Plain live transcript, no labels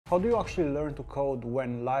How do you actually learn to code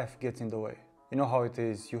when life gets in the way? You know how it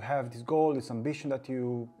is. You have this goal, this ambition that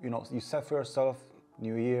you set for yourself,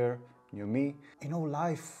 new year, new me.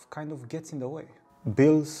 Life kind of gets in the way.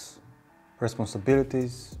 Bills,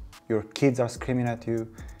 responsibilities, your kids are screaming at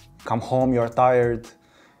you, come home, you're tired,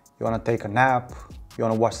 you wanna take a nap, you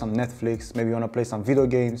wanna watch some Netflix, maybe you wanna play some video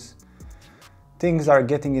games. Things are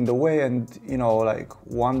getting in the way, and like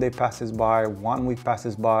one day passes by, 1 week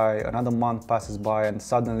passes by, another month passes by, and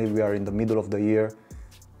suddenly we are in the middle of the year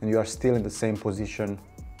and you are still in the same position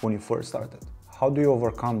when you first started. How do you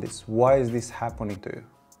overcome this? Why is this happening to you?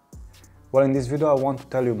 Well, in this video I want to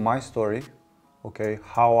tell you my story, okay,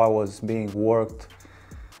 how I was being worked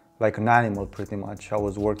like an animal pretty much. I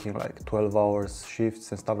was working like 12 hours shifts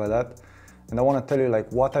and stuff like that, and I want to tell you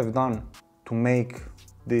like what I've done to make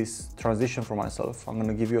this transition for myself. I'm going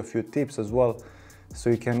to give you a few tips as well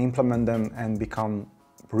so you can implement them and become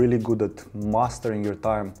really good at mastering your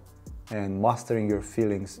time and mastering your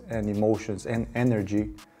feelings and emotions and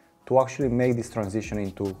energy to actually make this transition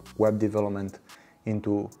into web development,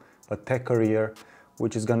 into a tech career,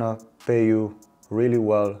 which is going to pay you really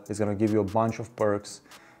well. It's going to give you a bunch of perks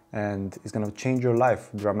and it's going to change your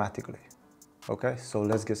life dramatically. Okay, so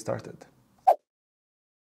let's get started.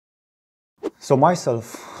 So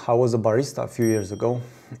myself, I was a barista a few years ago,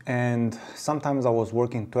 and sometimes I was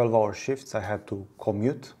working 12-hour shifts. I had to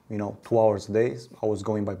commute, 2 hours a day. I was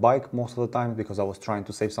going by bike most of the time because I was trying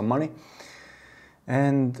to save some money.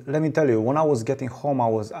 And let me tell you, when I was getting home, I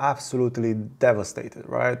was absolutely devastated,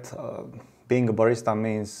 right? Being a barista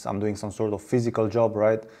means I'm doing some sort of physical job,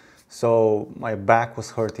 right? So my back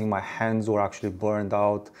was hurting, my hands were actually burned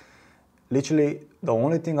out. Literally, the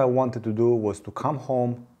only thing I wanted to do was to come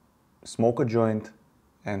home, smoke a joint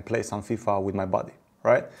and play some FIFA with my buddy,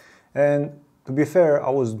 right? And to be fair, I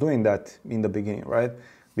was doing that in the beginning, right?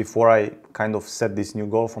 Before I kind of set this new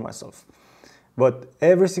goal for myself. But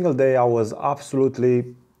every single day I was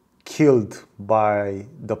absolutely killed by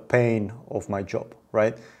the pain of my job,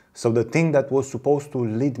 right? So the thing that was supposed to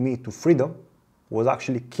lead me to freedom was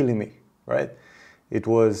actually killing me, right? It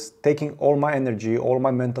was taking all my energy, all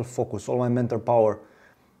my mental focus, all my mental power,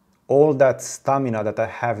 all that stamina that I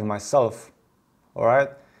have in myself, all right?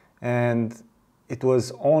 And it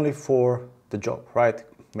was only for the job, right?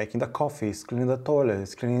 Making the coffees, cleaning the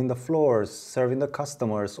toilets, cleaning the floors, serving the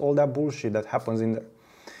customers, all that bullshit that happens in there.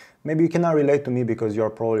 Maybe you cannot relate to me because you're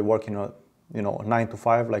probably working a 9 to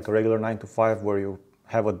 5, like a regular 9 to 5 where you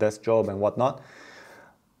have a desk job and whatnot.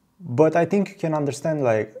 But I think you can understand,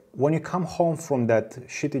 like, when you come home from that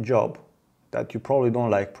shitty job that you probably don't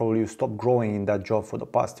like, probably you stopped growing in that job for the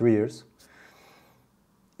past 3 years,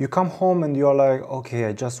 you come home and you're like, okay,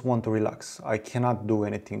 I just want to relax. I cannot do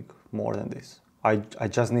anything more than this. I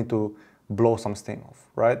just need to blow some steam off,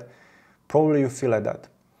 right? Probably you feel like that.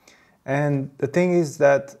 And the thing is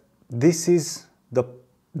that this is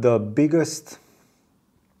the biggest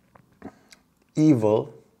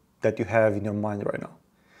evil that you have in your mind right now.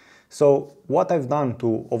 So what I've done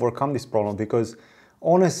to overcome this problem, because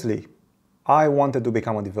honestly, I wanted to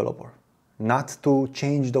become a developer, not to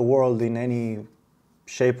change the world in any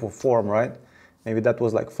shape or form, right? Maybe that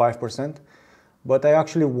was like 5%, but I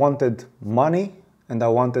actually wanted money and I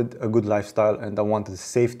wanted a good lifestyle and I wanted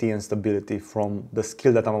safety and stability from the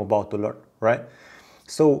skill that I'm about to learn, right?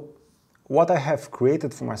 So what I have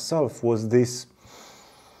created for myself was this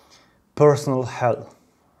personal hell,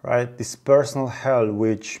 right? This personal hell,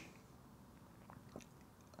 which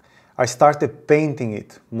I started painting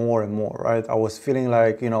it more and more, right? I was feeling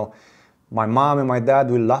like, my mom and my dad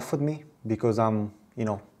will laugh at me because I'm,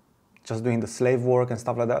 just doing the slave work and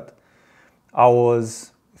stuff like that. I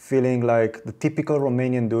was feeling like the typical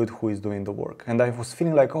Romanian dude who is doing the work. And I was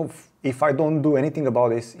feeling like, oh, if I don't do anything about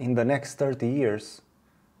this in the next 30 years,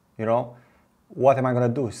 what am I gonna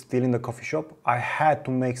do? Still in the coffee shop? I had to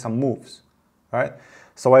make some moves, right?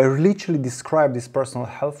 So I literally described this personal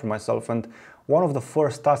hell for myself. And one of the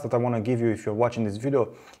first tasks that I want to give you if you're watching this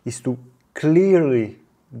video is to clearly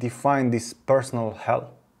define this personal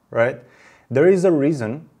hell, right? There is a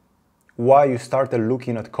reason why you started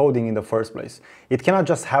looking at coding in the first place. It cannot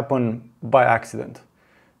just happen by accident.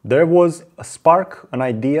 There was a spark, an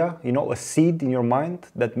idea, a seed in your mind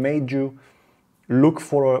that made you look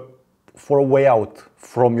for a way out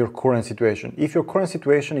from your current situation. If your current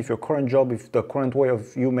situation, if your current job, if the current way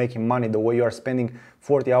of you making money, the way you are spending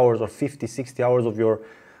 40 hours or 50, 60 hours of your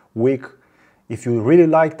week, if you really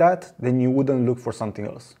like that, then you wouldn't look for something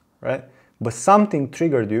else, right? But something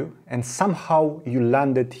triggered you and somehow you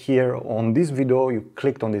landed here on this video, you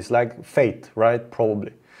clicked on this, like fate, right?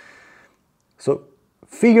 Probably. So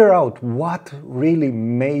figure out what really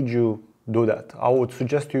made you do that. I would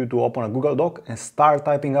suggest you to open a Google Doc and start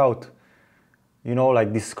typing out, you know,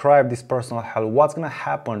 like describe this personal hell. What's gonna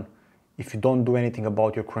happen if you don't do anything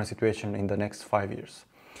about your current situation in the next 5 years?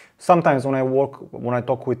 Sometimes when I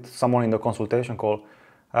talk with someone in the consultation call,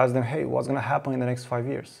 I ask them, hey, what's gonna happen in the next 5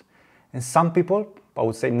 years? And some people, I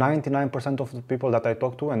would say 99% of the people that I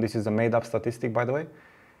talk to, and this is a made up statistic by the way,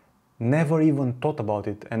 never even thought about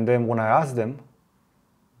it. And then when I ask them,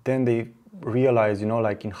 then they realize, you know,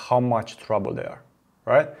 like in how much trouble they are,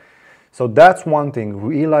 right? So that's one thing,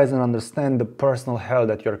 realize and understand the personal hell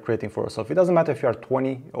that you're creating for yourself. It doesn't matter if you're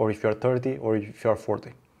 20 or if you're 30 or if you're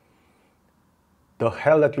 40. The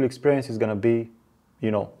hell that you'll experience is gonna be,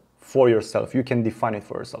 you know, for yourself. You can define it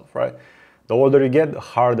for yourself, right? The older you get, the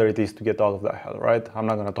harder it is to get out of that hell, right? I'm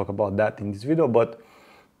not gonna talk about that in this video, but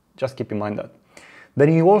just keep in mind that.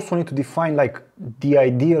 Then you also need to define like the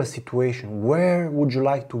ideal situation. Where would you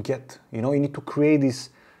like to get? You know, you need to create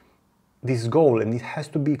this goal, and it has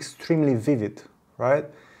to be extremely vivid, right?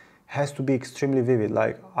 It has to be extremely vivid.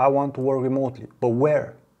 Like, I want to work remotely, but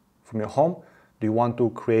where? From your home? Do you want to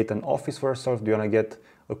create an office for yourself? Do you want to get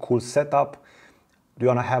a cool setup? Do you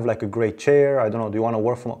want to have like a great chair? I don't know. Do you want to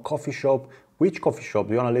work from a coffee shop? Which coffee shop?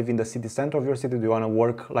 Do you want to live in the city center of your city? Do you want to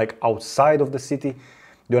work like outside of the city? Do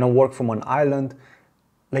you want to work from an island?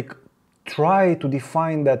 Like, try to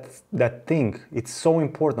define that thing. It's so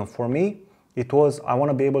important. For me, it was, I want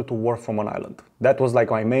to be able to work from an island. That was like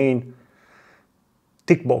my main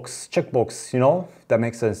tick box, check box, you know, that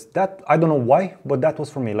makes sense. That, I don't know why, but that was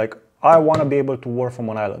for me. Like, I want to be able to work from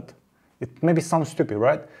an island. It maybe sounds stupid,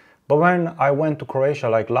 right? But when I went to Croatia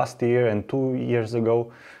like last year and 2 years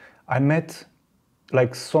ago, I met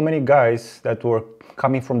like so many guys that were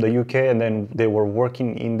coming from the UK and then they were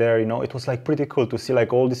working in there, you know. It was like pretty cool to see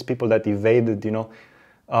like all these people that evaded, you know,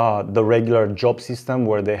 the regular job system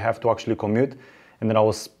where they have to actually commute. And then I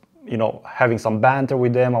was, you know, having some banter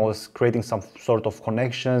with them. I was creating some sort of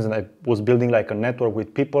connections, and I was building like a network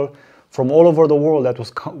with people from all over the world that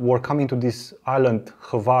were coming to this island,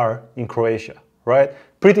 Hvar, in Croatia, right?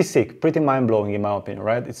 Pretty sick, pretty mind-blowing in my opinion,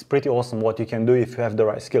 right? It's pretty awesome what you can do if you have the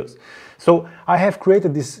right skills. So I have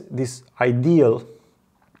created this ideal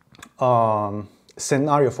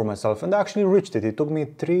scenario for myself, and I actually reached it. It took me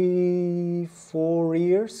 3-4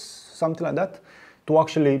 years, something like that, to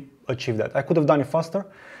actually achieve that. I could have done it faster,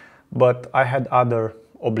 but I had other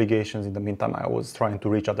obligations in the meantime. I was trying to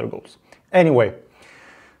reach other goals. Anyway,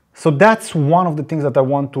 so that's one of the things that I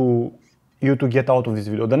want you to get out of this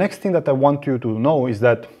video. The next thing that I want you to know is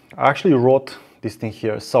that I actually wrote this thing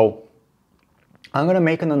here. So I'm gonna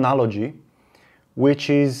make an analogy, which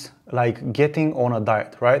is like getting on a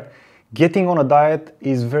diet, right? Getting on a diet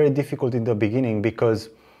is very difficult in the beginning because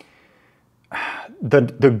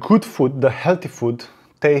the good food, the healthy food,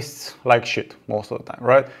 tastes like shit most of the time,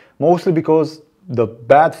 right? Mostly because the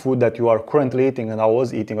bad food that you are currently eating, and I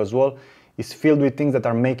was eating as well, is filled with things that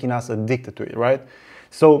are making us addicted to it, right?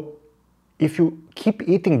 So if you keep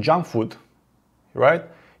eating junk food, right,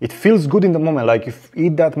 it feels good in the moment, like you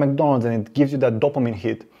eat that McDonald's and it gives you that dopamine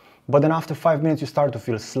hit, but then after 5 minutes you start to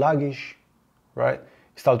feel sluggish, right?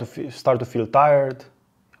 You start to feel tired,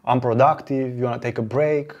 unproductive, you want to take a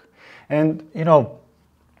break. And you know,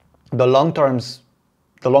 the long-term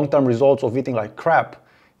results of eating like crap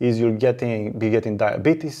is you'll be getting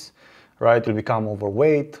diabetes, right? You'll become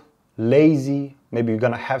overweight, lazy, maybe you're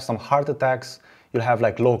gonna have some heart attacks, you'll have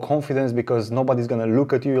like low confidence because nobody's gonna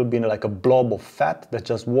look at you, you'll be like a blob of fat that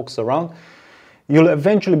just walks around. You'll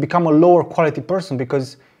eventually become a lower quality person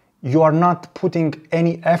because you are not putting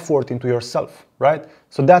any effort into yourself, right?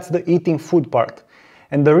 So that's the eating food part.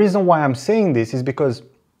 And the reason why I'm saying this is because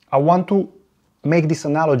I want to make this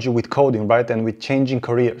analogy with coding, right? And with changing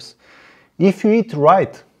careers. If you eat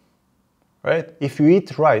right, if you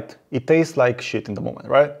eat right, it tastes like shit in the moment,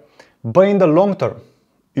 right? But in the long term,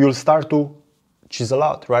 you'll start to chisel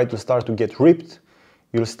out, right? You'll start to get ripped.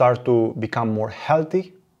 You'll start to become more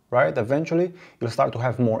healthy, right? Eventually, you'll start to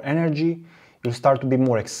have more energy. You'll start to be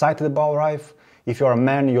more excited about life. If you're a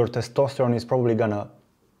man, your testosterone is probably gonna,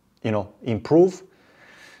 you know, improve.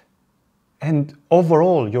 And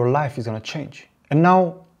overall, your life is gonna change. And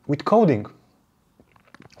now, with coding,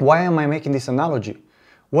 why am I making this analogy?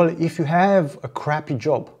 Well, if you have a crappy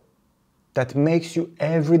job that makes you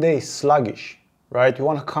every day sluggish, right? You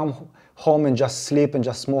wanna come home and just sleep and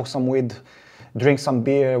just smoke some weed, drink some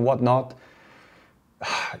beer, whatnot,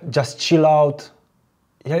 just chill out.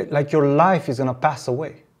 Yeah, like your life is gonna pass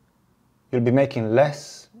away. You'll be making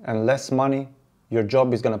less and less money. Your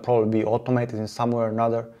job is gonna probably be automated in some way or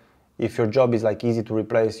another. If your job is like easy to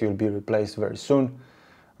replace, you'll be replaced very soon,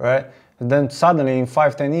 right? And then suddenly in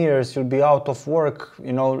 5-10 years, you'll be out of work,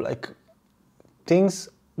 you know, like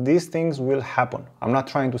these things will happen. I'm not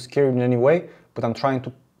trying to scare you in any way, but I'm trying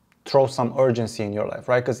to throw some urgency in your life,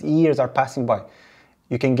 right? Because years are passing by.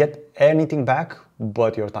 You can get anything back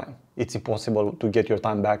but your time. It's impossible to get your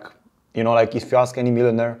time back. You know, like if you ask any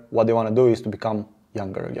millionaire what they want to do is to become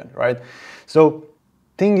younger again, right? So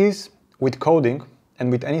thing is, with coding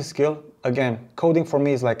and with any skill, again, coding for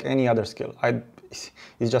me is like any other skill.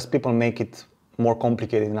 It's just people make it more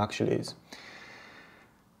complicated than it actually is.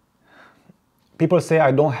 People say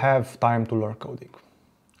I don't have time to learn coding.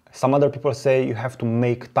 Some other people say you have to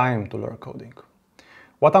make time to learn coding.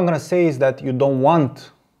 What I'm gonna say is that you don't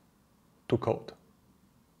want to code,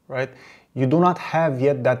 right? You do not have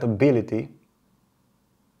yet that ability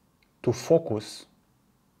to focus,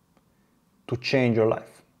 to change your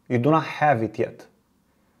life. You do not have it yet.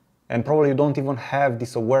 And probably you don't even have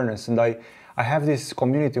this awareness. And I have this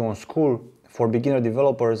community on school for beginner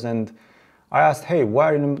developers, and I asked, hey,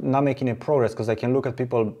 why are you not making any progress? Because I can look at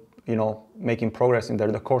people, you know, making progress in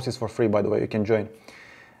there. The course is for free, by the way, you can join.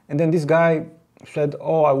 And then this guy said,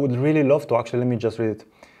 oh, I would really love to. Actually, let me just read it.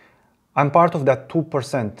 I'm part of that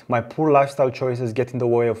 2%. My poor lifestyle choices get in the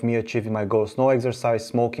way of me achieving my goals. No exercise,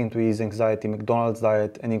 smoking to ease anxiety, McDonald's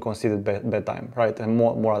diet, and inconsiderate bedtime, right? And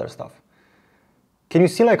more other stuff. Can you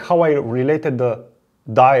see like how I related the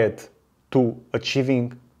diet to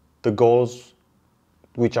achieving the goals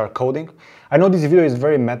which are coding? I know this video is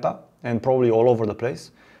very meta and probably all over the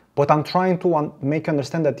place, but I'm trying to make you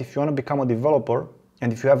understand that if you want to become a developer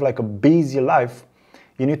and if you have like a busy life,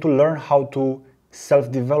 you need to learn how to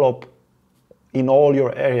self-develop in all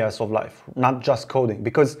your areas of life, not just coding.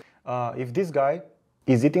 Because if this guy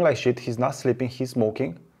is eating like shit, he's not sleeping, he's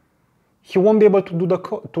smoking, he won't be able to do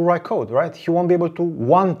to write code, right? He won't be able to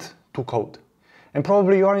want to code. And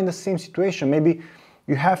probably you are in the same situation. Maybe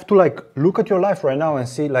you have to like look at your life right now and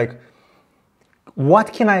see like,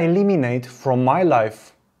 what can I eliminate from my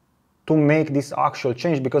life to make this actual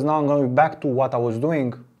change? Because now I'm going back to what I was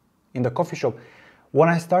doing in the coffee shop. When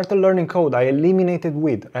I started learning code, I eliminated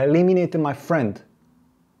weed. I eliminated my friend.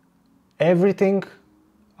 Everything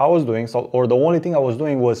I was doing, or the only thing I was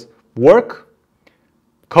doing was work,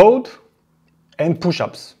 code, and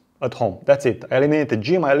push-ups at home. That's it. I eliminated the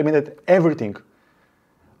gym. I eliminated everything.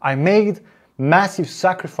 I made massive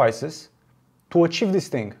sacrifices to achieve this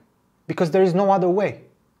thing because there is no other way,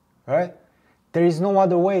 right? There is no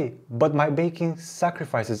other way but by making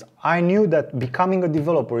sacrifices. I knew that becoming a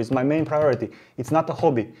developer is my main priority. It's not a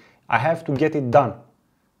hobby. I have to get it done,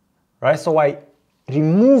 right? So I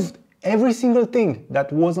removed every single thing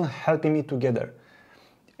that wasn't helping me to get there.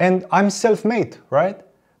 And I'm self-made, right?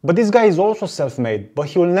 But this guy is also self-made, but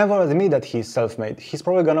he will never admit that he's self-made. He's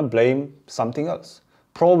probably gonna blame something else.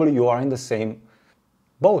 Probably you are in the same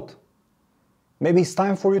boat. Maybe it's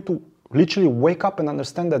time for you to literally wake up and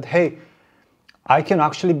understand that, hey, I can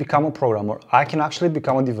actually become a programmer. I can actually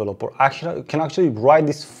become a developer. I can actually write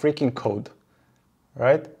this freaking code,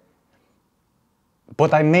 right?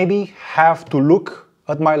 But I maybe have to look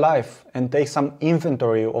at my life and take some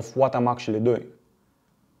inventory of what I'm actually doing.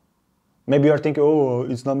 Maybe you're thinking, oh,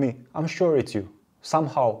 it's not me. I'm sure it's you.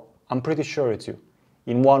 Somehow, I'm pretty sure it's you,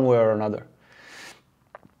 in one way or another.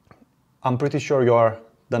 I'm pretty sure you are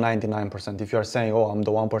the 99%. If you're saying, oh, I'm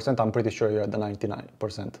the 1%, I'm pretty sure you're the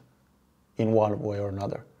 99%. In one way or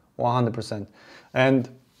another, 100%. And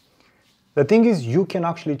the thing is, you can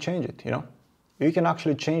actually change it, you know? You can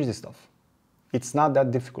actually change this stuff. It's not that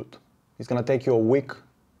difficult. It's gonna take you a week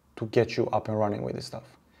to get you up and running with this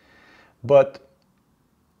stuff. But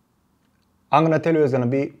I'm gonna tell you it's gonna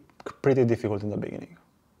be pretty difficult in the beginning,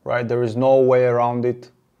 right? There is no way around it.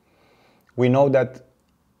 We know that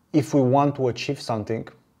if we want to achieve something,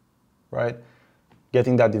 right?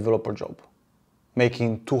 Getting that developer job,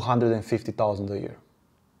 making $250,000 a year,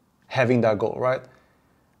 having that goal, right?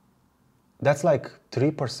 That's like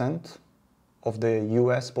 3% of the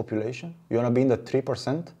US population. You wanna be in the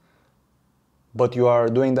 3%, but you are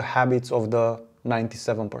doing the habits of the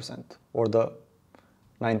 97% or the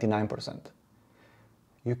 99%.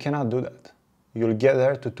 You cannot do that. You'll get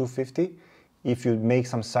there to 250 if you make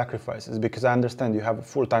some sacrifices, because I understand you have a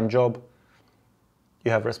full-time job,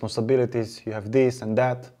 you have responsibilities, you have this and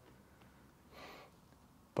that.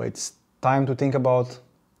 But it's time to think about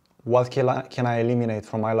what can I eliminate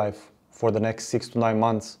from my life for the next 6 to 9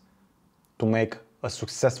 months to make a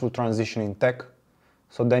successful transition in tech,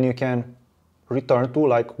 so then you can return to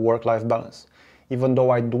like work-life balance. Even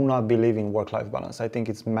though I do not believe in work-life balance, I think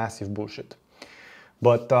it's massive bullshit.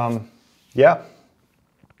 But yeah,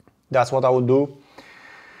 that's what I would do.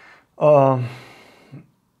 I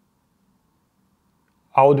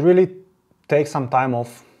would really take some time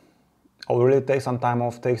off.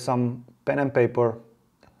 Take some pen and paper,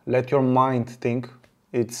 let your mind think.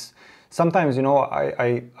 It's sometimes, you know,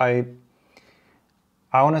 I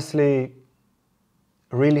honestly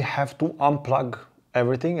really have to unplug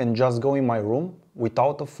everything and just go in my room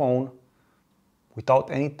without a phone,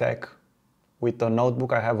 without any tech, with a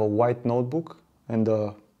notebook. I have a white notebook and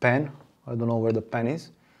a pen. I don't know where the pen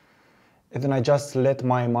is. And then I just let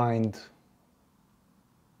my mind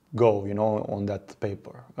go, you know, on that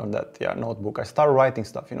paper, on that notebook. I start writing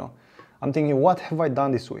stuff, you know. I'm thinking, what have I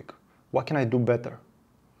done this week? What can I do better?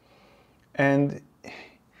 And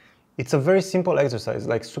it's a very simple exercise,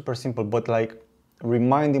 like super simple, but like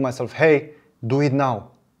reminding myself, hey, do it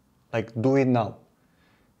now. Like, do it now.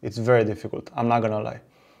 It's very difficult, I'm not gonna lie.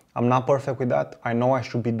 I'm not perfect with that. I know I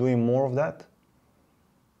should be doing more of that,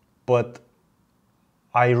 but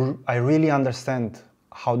I really understand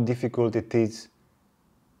how difficult it is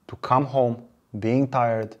to come home, being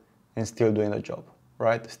tired, and still doing the job,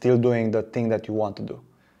 right? Still doing the thing that you want to do.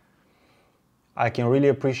 I can really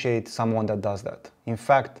appreciate someone that does that. In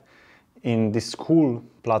fact, in this school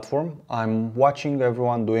platform, I'm watching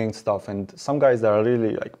everyone doing stuff, and some guys that are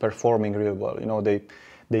really like performing really well. You know, they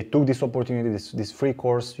took this opportunity, this free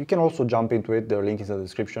course. You can also jump into it. The link is in the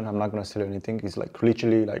description. I'm not gonna sell anything. It's like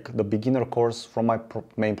literally like the beginner course from my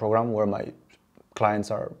main program where my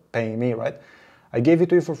clients are paying me, right? I gave it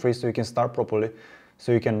to you for free so you can start properly,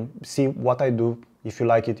 so you can see what I do. If you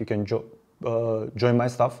like it, you can join my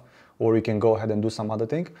stuff, or you can go ahead and do some other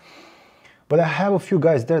thing. But I have a few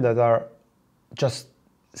guys there that are just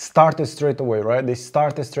started straight away, right? They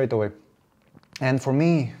started straight away. And for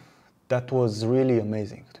me, that was really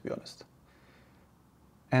amazing, to be honest.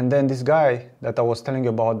 And then this guy that I was telling you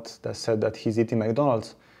about that said that he's eating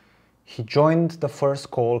McDonald's, he joined the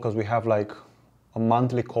first call because we have like a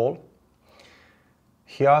monthly call.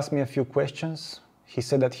 He asked me a few questions. He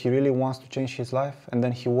said that he really wants to change his life, and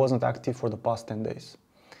then he wasn't active for the past 10 days.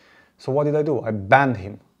 So what did I do? I banned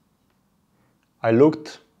him. I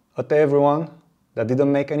looked at everyone that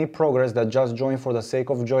didn't make any progress, that just joined for the sake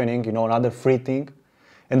of joining, you know, another free thing.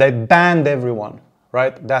 And I banned everyone,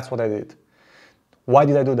 right? That's what I did. Why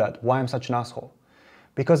did I do that? Why I'm such an asshole?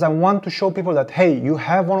 Because I want to show people that, hey, you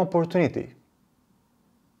have one opportunity.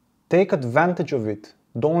 Take advantage of it.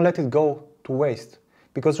 Don't let it go to waste.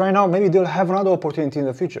 Because right now, maybe they'll have another opportunity in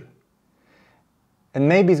the future. And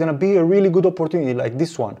maybe it's gonna be a really good opportunity like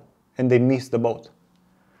this one, and they missed the boat.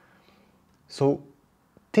 So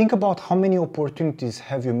think about how many opportunities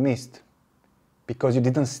have you missed because you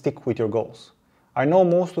didn't stick with your goals. I know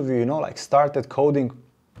most of you, you know, like started coding,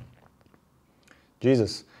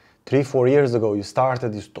 Jesus, 3-4 years ago, you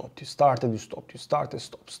started, you stopped, you started, you stopped, you started,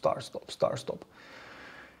 stop, start, stop, start, stop.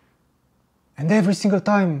 And every single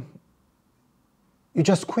time, you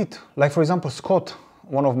just quit. Like for example, Scott,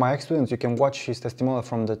 one of my ex-students, you can watch his testimonial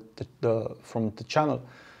from the channel.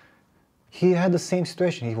 He had the same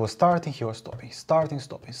situation. He was starting, he was stopping, starting,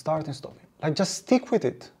 stopping, starting, stopping. Like, just stick with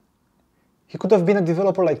it. He could have been a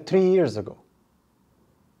developer like 3 years ago.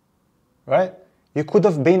 Right? You could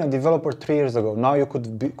have been a developer 3 years ago. Now you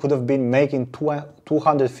could have been making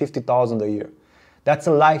 250,000 a year. That's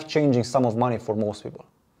a life-changing sum of money for most people.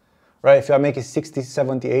 Right? If you are making 60,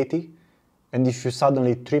 70, 80, and if you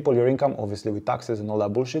suddenly triple your income, obviously with taxes and all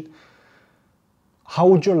that bullshit, how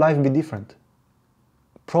would your life be different?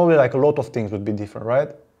 Probably like a lot of things would be different,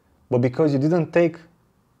 right? But because you didn't take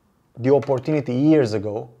the opportunity years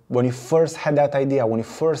ago, when you first had that idea, when you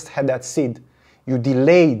first had that seed, you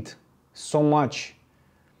delayed so much,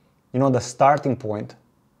 you know, the starting point.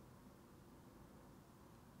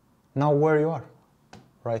 Now where you are,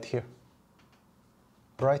 right here,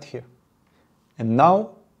 right here. And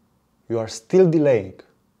now you are still delaying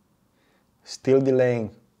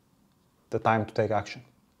the time to take action.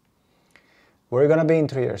 Where are you gonna be in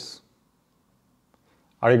 3 years?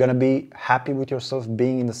 Are you gonna be happy with yourself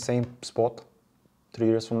being in the same spot 3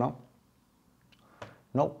 years from now?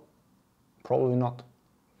 No, probably not.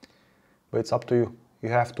 But it's up to you. You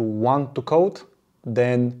have to want to code,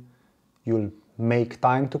 then you'll make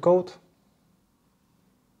time to code,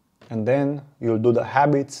 and then you'll do the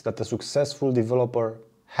habits that a successful developer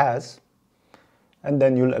has, and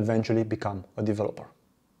then you'll eventually become a developer.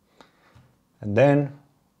 And then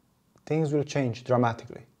things will change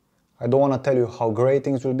dramatically. I don't want to tell you how great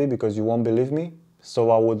things will be because you won't believe me,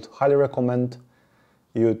 so I would highly recommend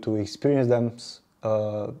you to experience them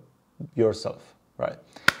yourself, right?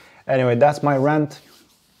 Anyway, that's my rant.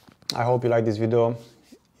 I hope you liked this video.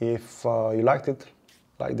 If you liked it,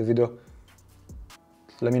 like the video,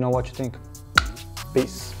 let me know what you think.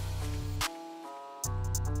 Peace.